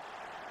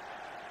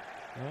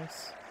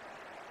 Nice.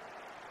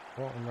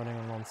 Well, I'm running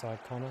on one side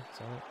corner,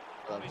 so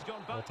Well, he's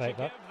gone I'll back take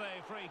to that. give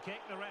the free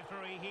kick. The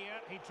referee here.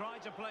 He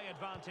tried to play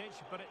advantage,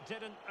 but it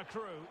didn't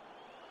accrue.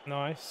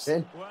 nice.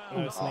 In. Well, No,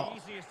 not it's the not.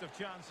 easiest of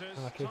chances.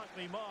 Unlucky.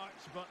 Tightly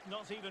marked, but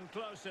not even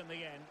close in the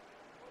end.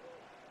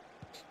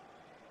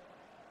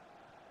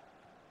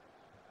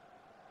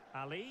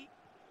 Ali.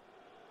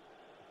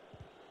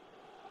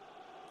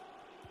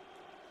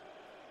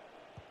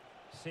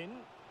 Sin.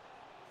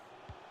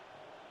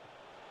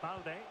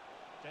 Balde.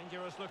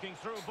 Dangerous looking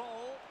through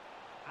ball.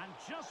 And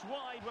just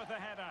wide with the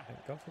header.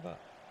 Thank God for that.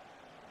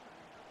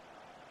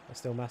 We're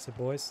still massive,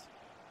 boys.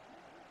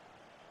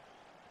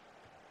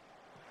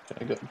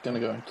 Gonna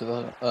go into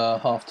the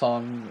half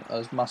time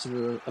as massive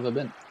as I've ever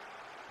been.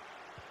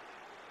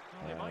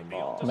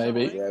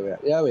 Maybe.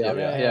 Yeah, we are.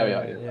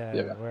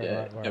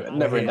 Yeah.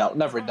 Never in doubt.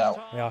 Never in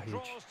doubt. We are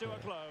huge. Yeah.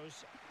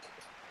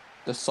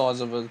 The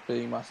size of us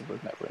being massive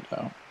was never in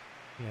doubt.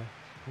 Yeah.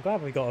 I'm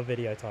glad we got a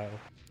video title.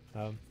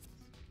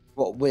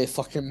 What, we're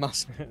fucking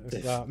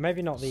massive. Well,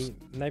 maybe not the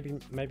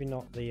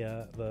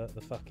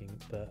the fucking,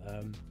 but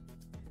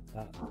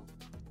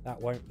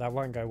that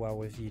won't go well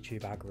with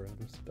YouTube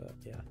algorithms. But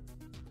yeah.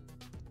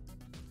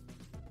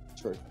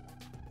 True.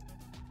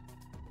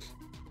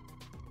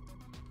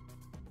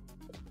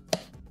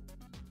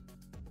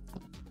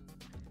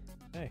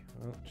 Hey,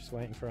 well, just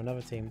waiting for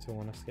another team to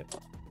want to skip.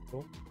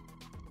 Cool.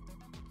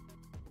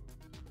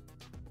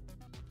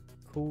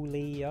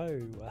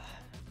 Coolio.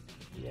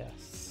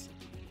 Yes.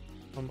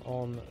 Come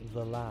on,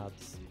 the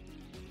lads.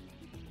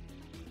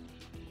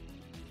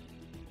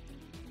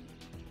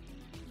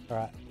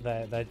 Alright,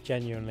 they're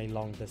genuinely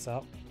longed this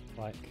up.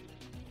 Like,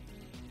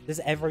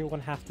 does everyone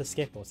have to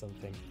skip or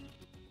something?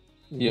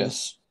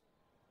 Yes.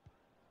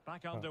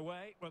 Back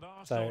underway with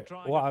So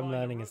what I'm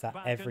learning is that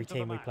every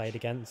team we played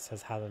against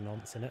has had a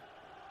nonce in it.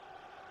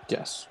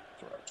 Yes.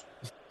 Correct.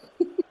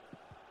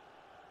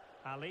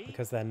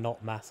 Because they're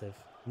not massive.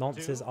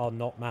 Nonces are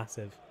not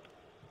massive.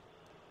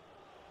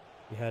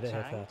 You heard it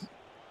here first.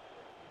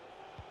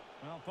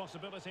 Well,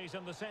 possibilities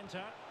in the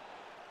centre.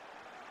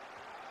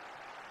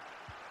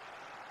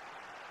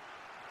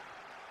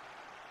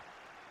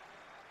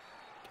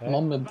 Okay.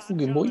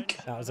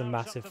 That was a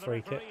massive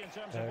free kick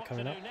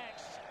coming up.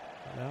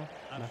 Now,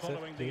 massive.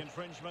 The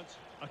infringement,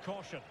 a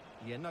caution.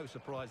 Yeah, no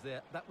surprise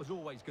there. That was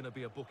always going to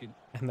be a booking.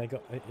 And they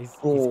got he's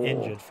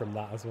injured from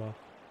that as well.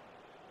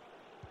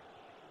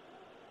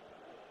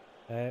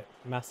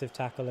 Massive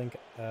tackling.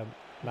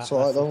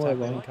 Sorry, don't worry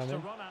about it.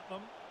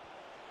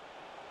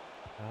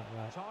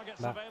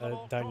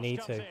 Don't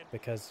need to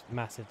because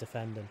massive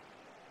defending.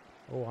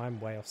 Oh, I'm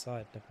way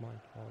offside. Never mind.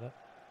 Hold up.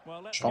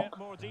 Well, let's get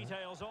more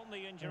details on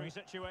the injury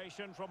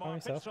situation from our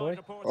pitch side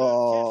reporter.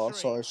 Oh,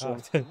 sorry,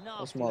 Sean.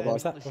 That's my bad.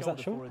 Was that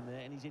Sean?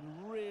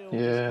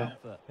 Yeah.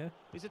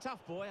 He's a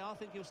tough boy. I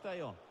think he'll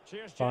stay on.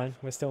 Cheers, fine.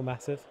 We're still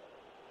massive.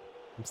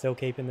 I'm still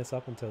keeping this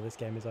up until this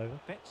game is over.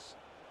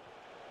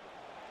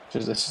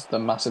 Because this is the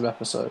massive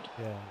episode.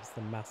 Yeah, it's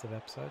the massive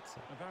episode. So.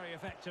 A very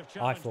effective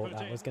I thought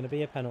that was going to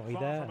be a penalty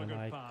there, and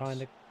I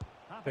kind of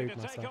booed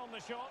myself.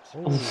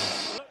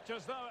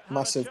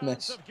 Massive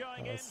miss.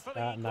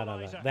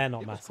 No. They're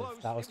not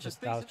massive. That was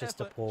just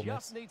a poor miss.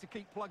 Just need to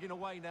keep plugging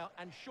away now,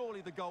 and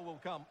surely the goal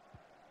will come.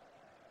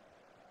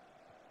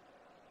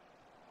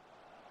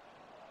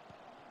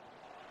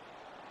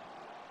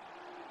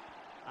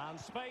 And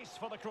space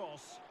for the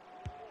cross.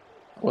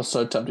 I was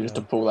so tempted just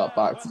to pull that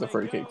back for the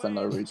free kick for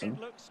no reason. It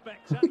looks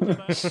spectacular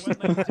when they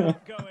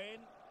start going.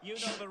 You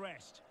know the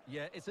rest.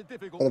 Yeah, it's a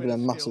difficult Would have been a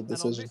bit of massive skill,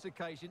 decision. and on this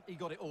occasion, he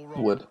got it all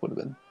wrong. Would have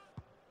been.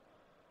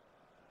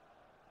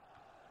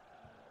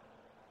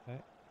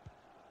 Okay.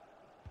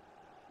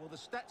 Well, the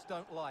stats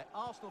don't lie.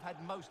 Arsenal had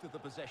most of the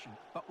possession,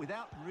 but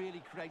without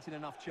really creating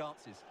enough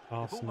chances.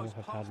 Arsenal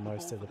have had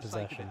most of the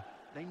possession.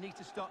 They need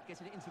to start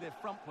getting it into their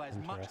front players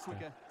much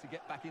quicker to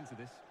get back into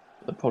this.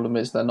 The problem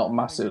is they're not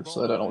massive,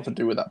 so they don't know what to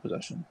do with that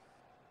possession.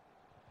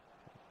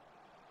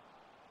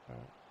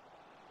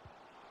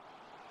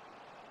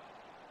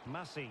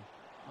 Massey.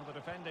 Well, the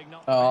defending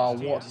not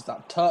what is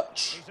that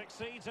touch? He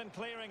succeeds in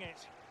clearing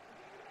it.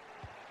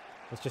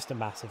 It's just a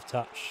massive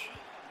touch.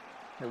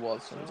 It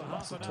was a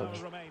massive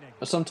touch. Remaining.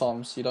 But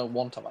sometimes you don't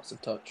want a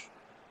massive touch.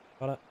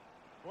 Got it.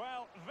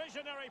 Well,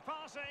 visionary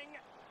passing.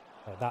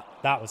 Oh,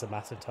 that was a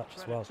massive touch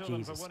as well.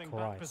 Jesus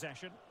Christ.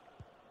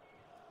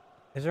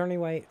 Is there any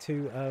way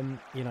to,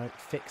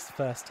 fix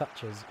first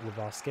touches with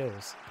our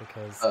skills?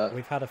 Because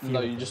we've had a few.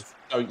 No, you just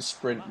don't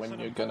sprint when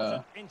you're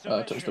gonna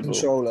touch the ball.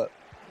 Control it.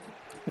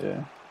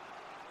 Yeah.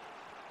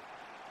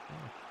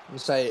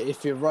 Say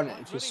if you're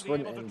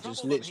sprinting,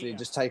 just literally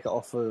just take it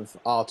off of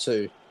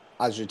R2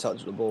 as you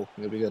touch the ball.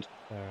 You'll be good.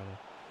 Fair enough.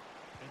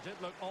 It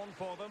did look on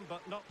for them,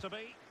 but not to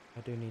be.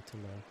 I do need to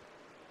learn.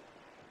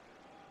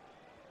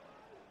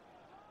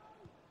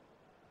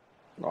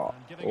 Oh,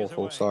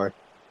 awful. Sorry.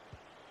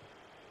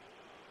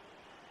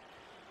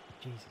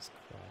 Jesus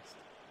Christ.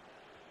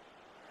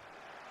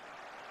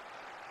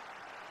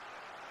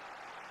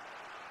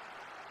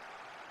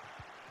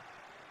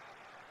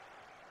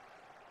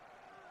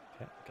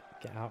 Okay,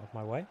 get out of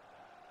my way.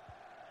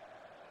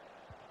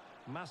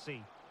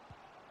 Massey.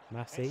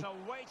 Massey.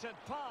 Weighted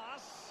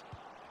pass.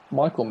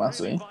 Michael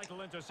Massey.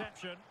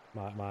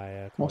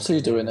 What's he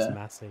doing there?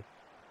 Massey.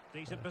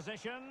 Decent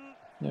position.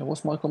 Yeah,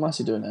 what's Michael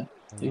Massey doing there?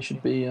 He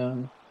should be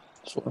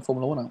sorting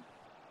Formula 1 out.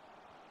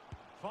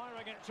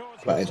 Firing it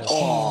towards Right.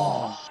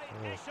 Oh.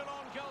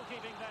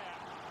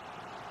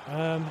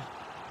 I'm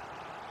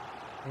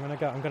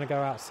gonna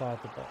go outside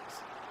the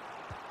box.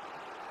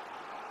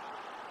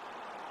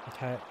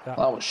 Okay, that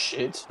was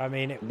shit. I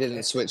mean, it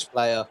didn't switch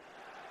player.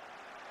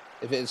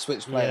 If it had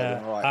switched players,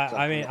 then right.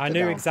 I mean, I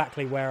knew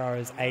exactly where I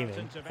was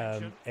aiming.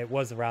 It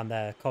was around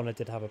there. Connor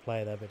did have a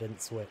player there, but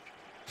didn't switch.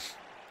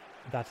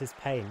 That is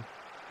pain.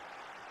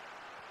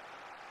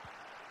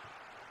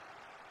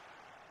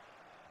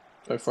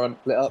 Go front.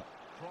 Split up.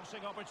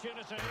 Crossing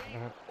opportunity.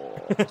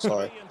 Oh,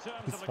 sorry.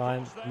 It's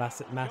fine.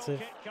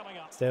 Massive.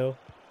 Still.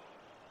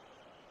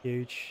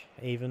 Huge.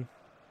 Even.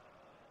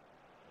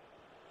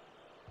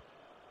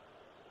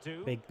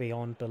 Big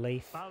beyond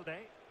belief.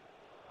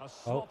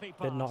 Oh,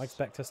 did not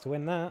expect us to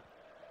win that.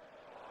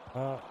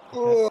 Okay.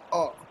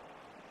 Oh.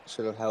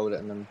 Should have held it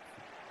and then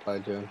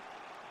played to him.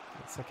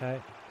 It's okay.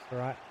 It's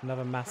alright.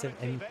 Another massive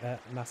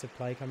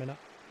play coming up.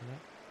 Yeah.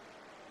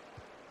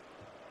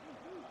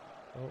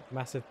 Oh,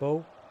 massive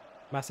ball.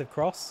 Massive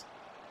cross.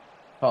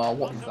 Oh,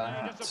 what is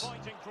that?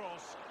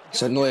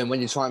 It's annoying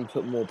when you try and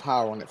put more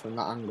power on it from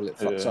that angle, it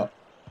fucks up.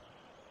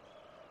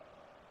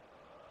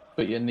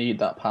 But you need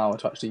that power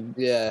to actually...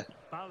 Yeah.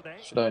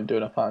 If you don't do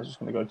enough power, it's just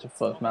going to go to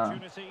first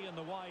man.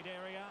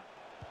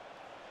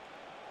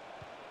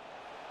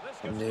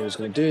 I knew he was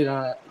going to do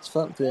that. It's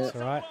fucked it. It's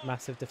alright.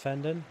 Massive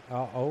defending.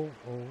 Oh,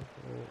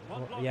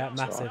 yeah,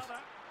 massive.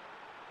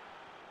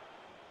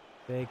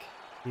 Big,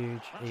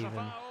 huge,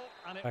 even.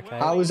 Okay.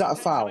 How is that a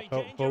foul?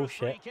 Oh,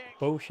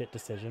 bullshit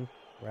decision,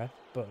 ref.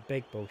 But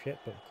big bullshit,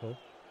 but cool.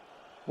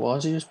 Why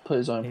does he just put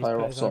his own player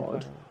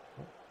offside?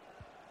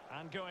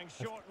 And going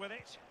short with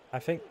it. I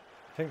think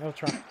they'll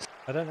try.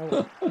 I don't know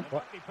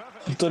what.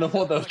 I don't know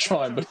what they were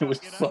trying, but it was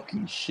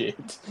fucking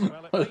shit.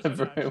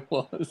 Whatever it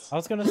was. I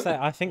was gonna say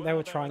I think they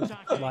were trying to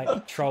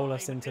like troll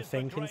us into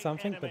thinking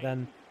something, but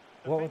then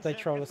what would they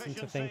troll us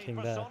into thinking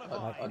there?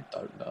 Like, I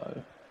don't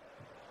know.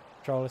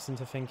 Troll us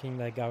into thinking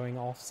they're going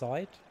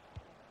offside.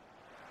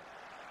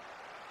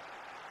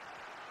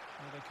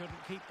 Well, they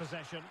couldn't keep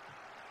possession.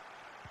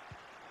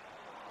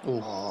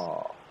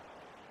 Oh.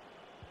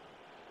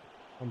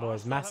 Come on,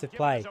 boys, massive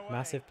play,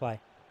 massive play.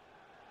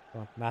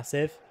 Come on,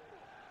 massive.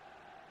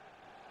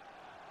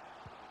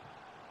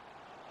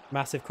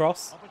 Massive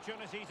cross.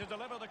 Opportunity to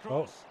deliver the Oh,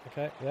 cross.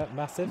 okay, yeah,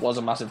 massive. Was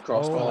a massive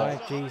cross. Oh my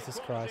Jesus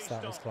Christ,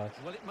 that was close.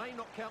 Well, it may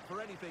not count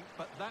for anything,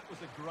 but that was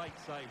a great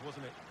save,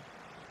 wasn't it?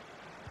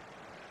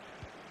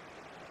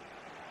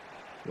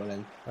 Well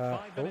then.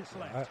 5 minutes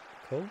left.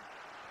 Cool.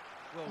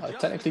 Well, I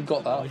technically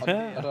got that.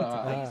 Yeah. I don't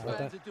know. These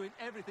fans are doing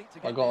everything to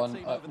get I got their on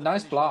team over the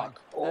nice finish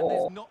block. line, and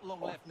there's not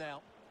long left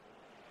now.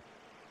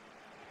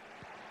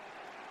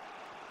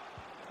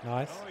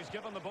 Nice. Oh, he's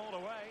given the ball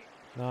away.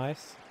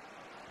 Nice.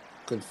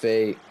 Good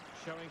feet.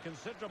 Showing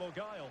considerable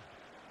guile.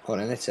 Go on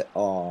and hit it.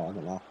 Oh, I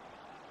don't know.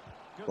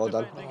 Good Well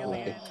done. defending in the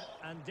end,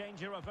 and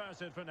danger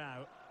averted for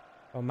now.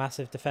 Oh,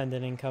 massive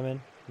defending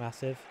incoming.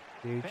 Massive.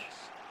 Huge. Fix.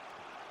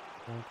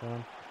 Come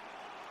on.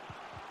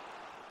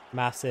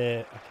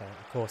 Massive. Okay,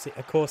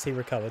 of course he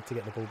recovered to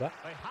get the ball back.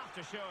 They have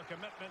to show a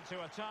commitment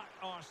to attack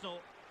Arsenal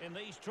in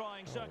these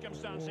trying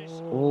circumstances.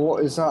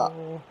 What is that?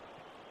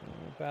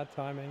 Bad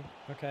timing.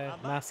 Okay,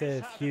 And that massive,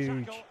 is how to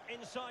huge, tackle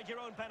inside your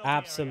own penalty area.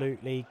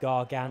 absolutely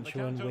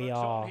gargantuan. And the We counter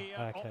are. looks on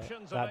here, Okay,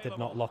 options that did not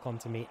available. lock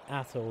onto me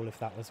at all. If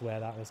that was where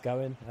that was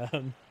going.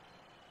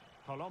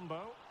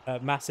 Colombo.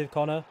 Massive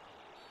Connor,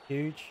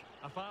 huge.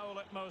 A foul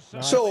at most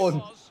Nice. Sean!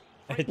 was.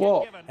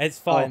 What? It's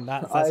fine. Oh,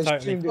 That's I totally.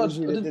 assumed it was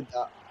you that did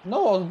that.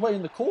 No, I was waiting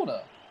in the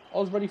corner. I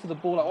was ready for the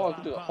ball. Like, oh, I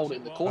could do it. Hold it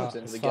in the corner to the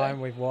end of It's the fine.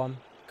 game. We've won.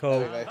 Cool.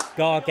 There we go.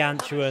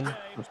 Gargantuan.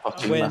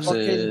 Fucking Win.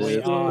 massive.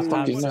 We are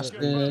Fucking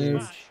absolutely massive.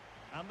 huge.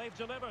 And they've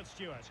delivered,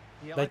 Stuart.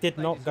 Yeah, They I did think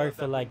not go deserve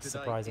for that win legs, today.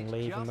 surprisingly,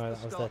 It's even just though the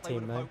that was start their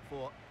team, they would have though.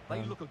 hoped for.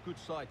 They look a good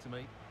side to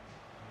me.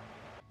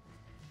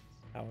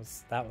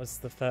 That was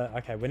the third.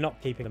 Okay, we're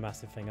not keeping the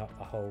massive thing up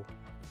the whole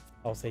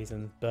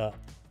season, but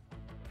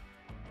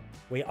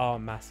we are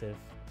massive.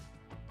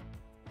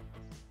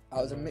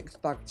 That was a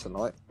mixed bag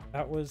tonight.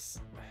 That was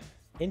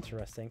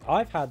interesting.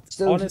 I've had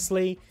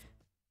honestly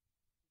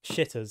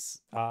shitters.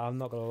 I'm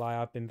not gonna lie.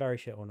 I've been very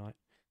shit all night.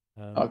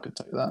 I could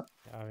take that.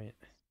 I mean,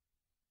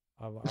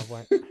 I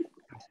won't.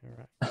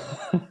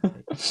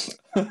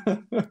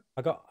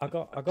 I've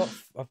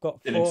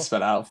got Didn't four.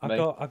 spell out for me.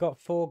 I got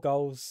 4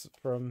 goals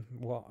from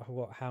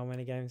what? How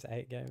many games?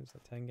 8 games or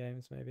 10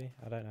 games? Maybe.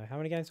 I don't know. How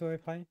many games were we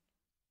playing?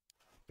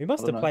 We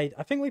must have played.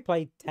 I think we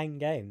played 10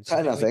 games.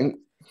 10, I think.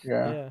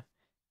 Yeah.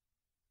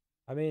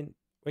 I mean,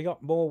 we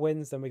got more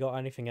wins than we got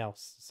anything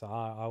else, so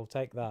I'll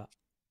take that.